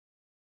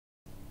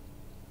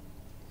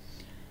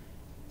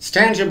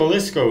Stange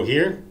Belisco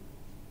here,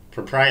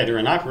 proprietor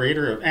and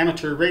operator of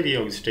amateur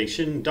radio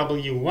station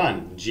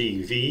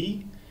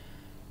W1GV,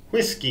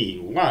 Whiskey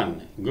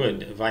 1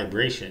 Good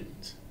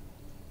Vibrations.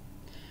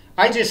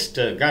 I just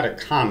got a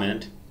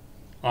comment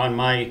on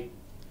my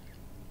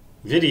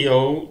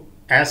video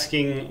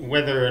asking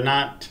whether or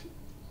not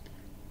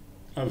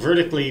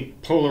vertically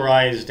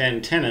polarized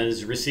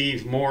antennas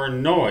receive more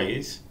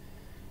noise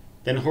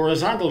than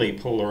horizontally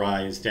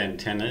polarized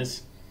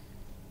antennas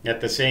at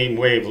the same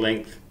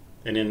wavelength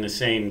and in the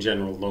same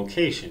general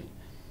location.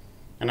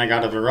 And I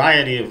got a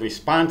variety of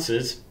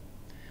responses,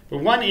 but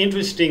one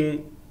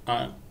interesting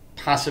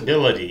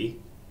possibility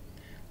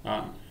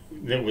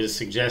that was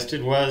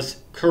suggested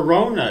was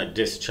corona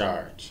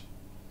discharge.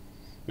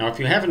 Now, if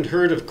you haven't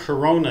heard of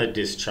corona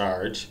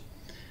discharge,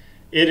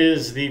 it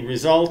is the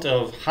result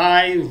of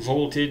high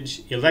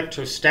voltage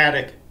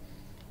electrostatic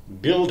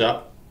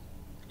buildup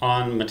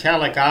on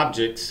metallic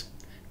objects,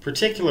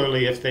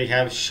 particularly if they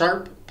have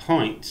sharp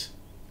points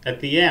at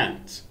the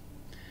ends,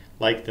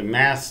 like the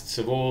masts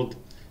of old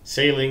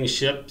sailing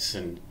ships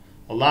and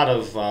a lot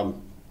of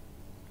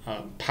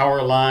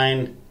power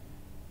line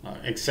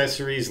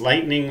accessories,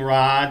 lightning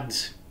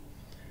rods,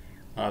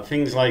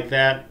 things like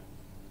that,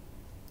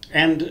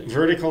 and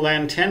vertical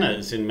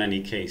antennas in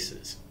many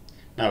cases.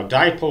 Now,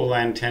 dipole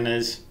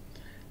antennas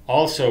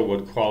also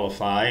would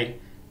qualify,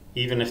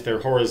 even if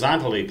they're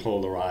horizontally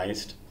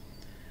polarized.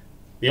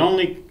 The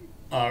only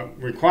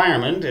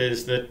requirement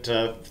is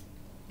that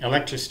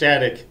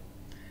electrostatic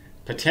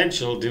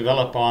potential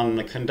develop on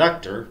the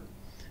conductor,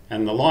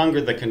 and the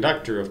longer the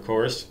conductor, of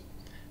course,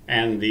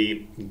 and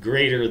the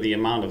greater the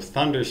amount of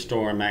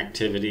thunderstorm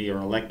activity or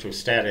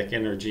electrostatic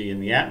energy in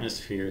the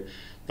atmosphere,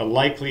 the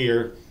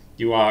likelier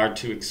you are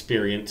to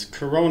experience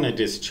corona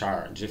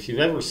discharge. If you've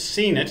ever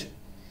seen it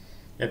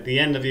at the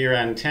end of your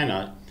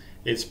antenna,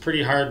 it's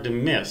pretty hard to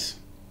miss.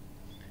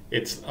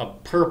 It's a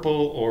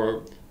purple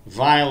or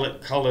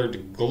violet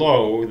colored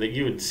glow that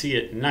you would see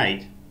at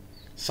night.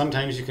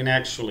 Sometimes you can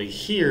actually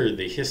hear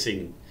the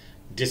hissing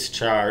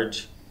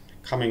discharge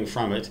coming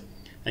from it,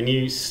 and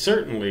you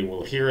certainly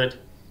will hear it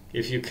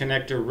if you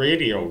connect a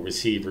radio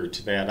receiver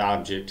to that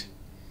object,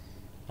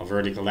 a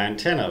vertical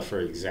antenna, for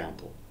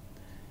example.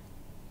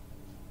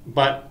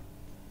 But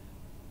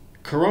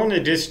corona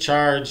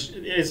discharge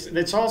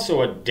it's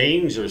also a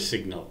danger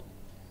signal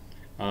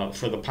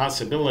for the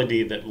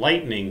possibility that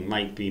lightning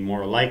might be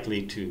more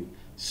likely to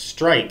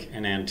strike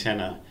an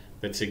antenna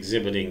that's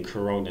exhibiting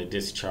corona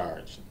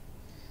discharge,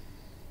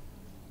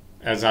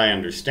 as I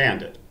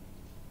understand it.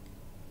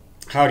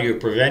 How do you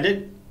prevent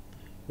it?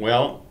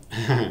 Well,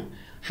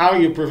 how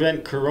you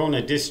prevent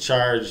corona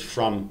discharge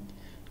from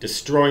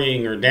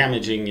destroying or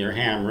damaging your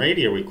ham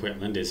radio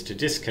equipment is to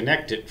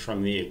disconnect it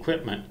from the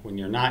equipment when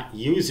you're not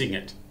using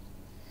it.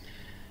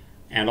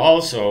 And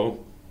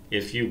also,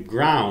 if you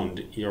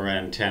ground your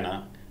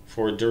antenna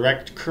for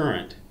direct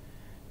current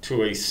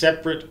to a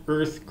separate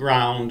earth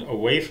ground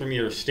away from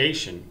your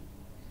station,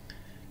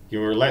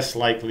 you are less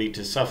likely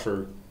to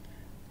suffer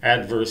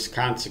adverse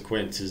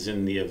consequences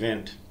in the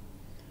event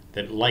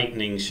that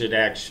lightning should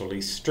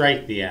actually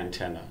strike the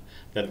antenna.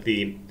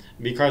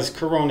 Because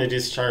corona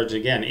discharge,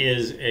 again,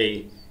 is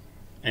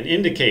an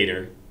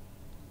indicator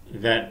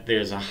that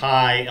there's a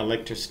high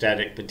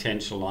electrostatic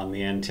potential on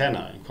the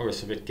antenna. Of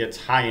course, if it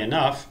gets high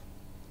enough,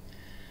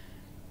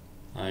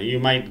 you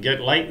might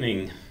get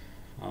lightning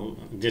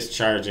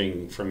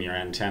discharging from your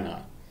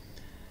antenna.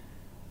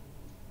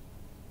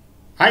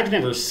 I've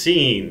never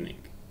seen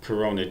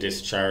corona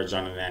discharge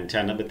on an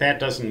antenna, but that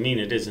doesn't mean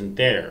it isn't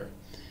there.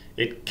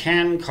 It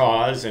can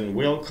cause and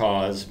will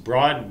cause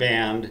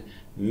broadband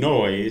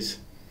noise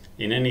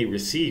in any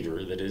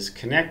receiver that is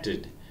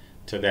connected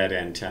to that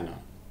antenna.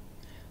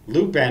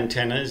 Loop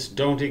antennas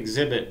don't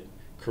exhibit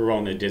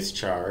corona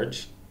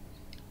discharge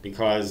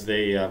because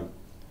they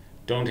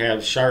don't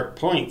have sharp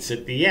points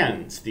at the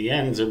ends. The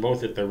ends are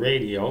both at the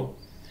radio.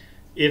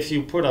 If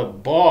you put a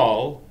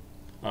ball,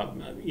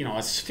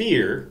 a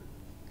sphere,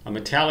 a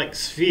metallic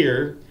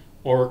sphere,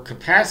 or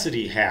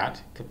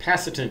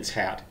capacitance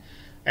hat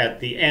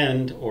at the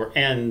end or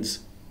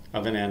ends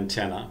of an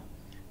antenna,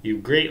 you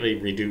greatly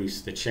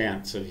reduce the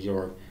chance of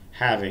your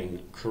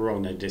having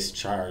corona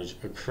discharge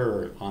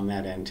occur on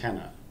that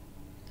antenna.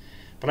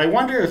 But I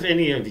wonder if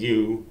any of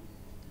you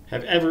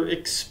have ever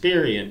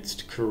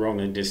experienced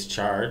corona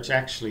discharge,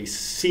 actually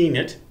seen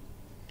it,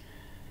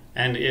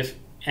 and if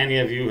any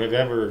of you have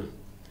ever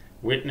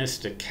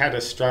witnessed a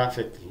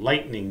catastrophic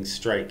lightning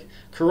strike.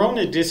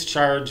 Corona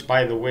discharge,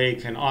 by the way,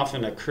 can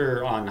often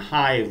occur on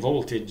high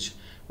voltage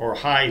or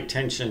high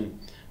tension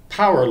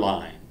power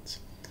lines.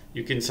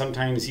 You can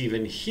sometimes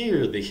even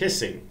hear the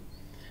hissing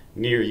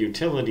near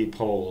utility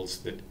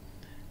poles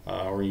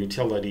or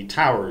utility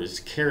towers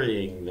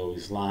carrying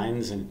those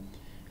lines, and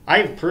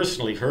I've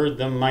personally heard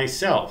them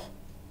myself,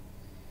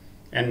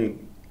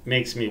 and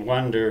makes me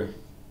wonder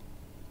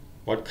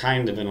what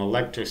kind of an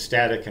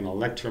electrostatic and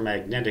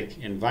electromagnetic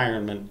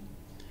environment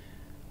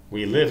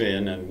we live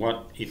in and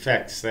what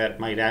effects that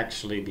might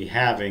actually be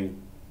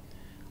having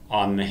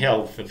on the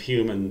health of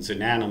humans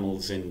and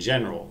animals in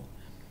general.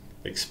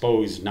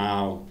 exposed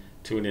now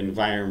to an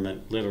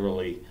environment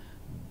literally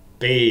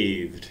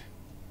bathed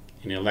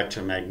in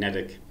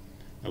electromagnetic,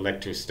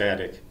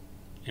 electrostatic,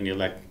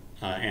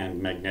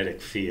 and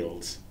magnetic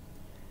fields.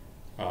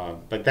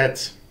 But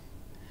that's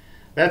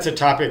a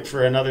topic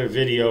for another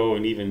video,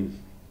 and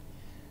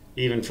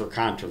even for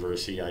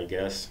controversy, I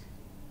guess.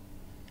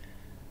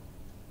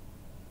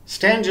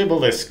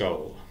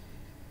 Stangibelisco,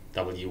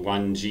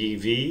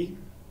 W1GV,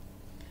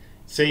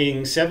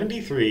 saying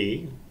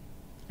 73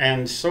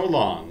 and so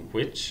long,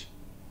 which,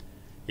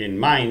 in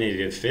my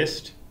native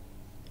fist,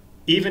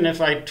 even if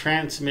I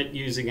transmit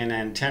using an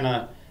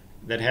antenna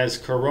that has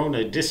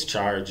corona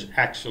discharge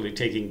actually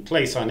taking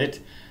place on it,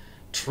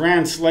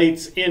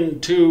 translates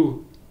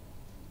into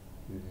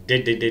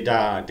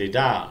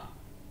da-da-da-da-da-da.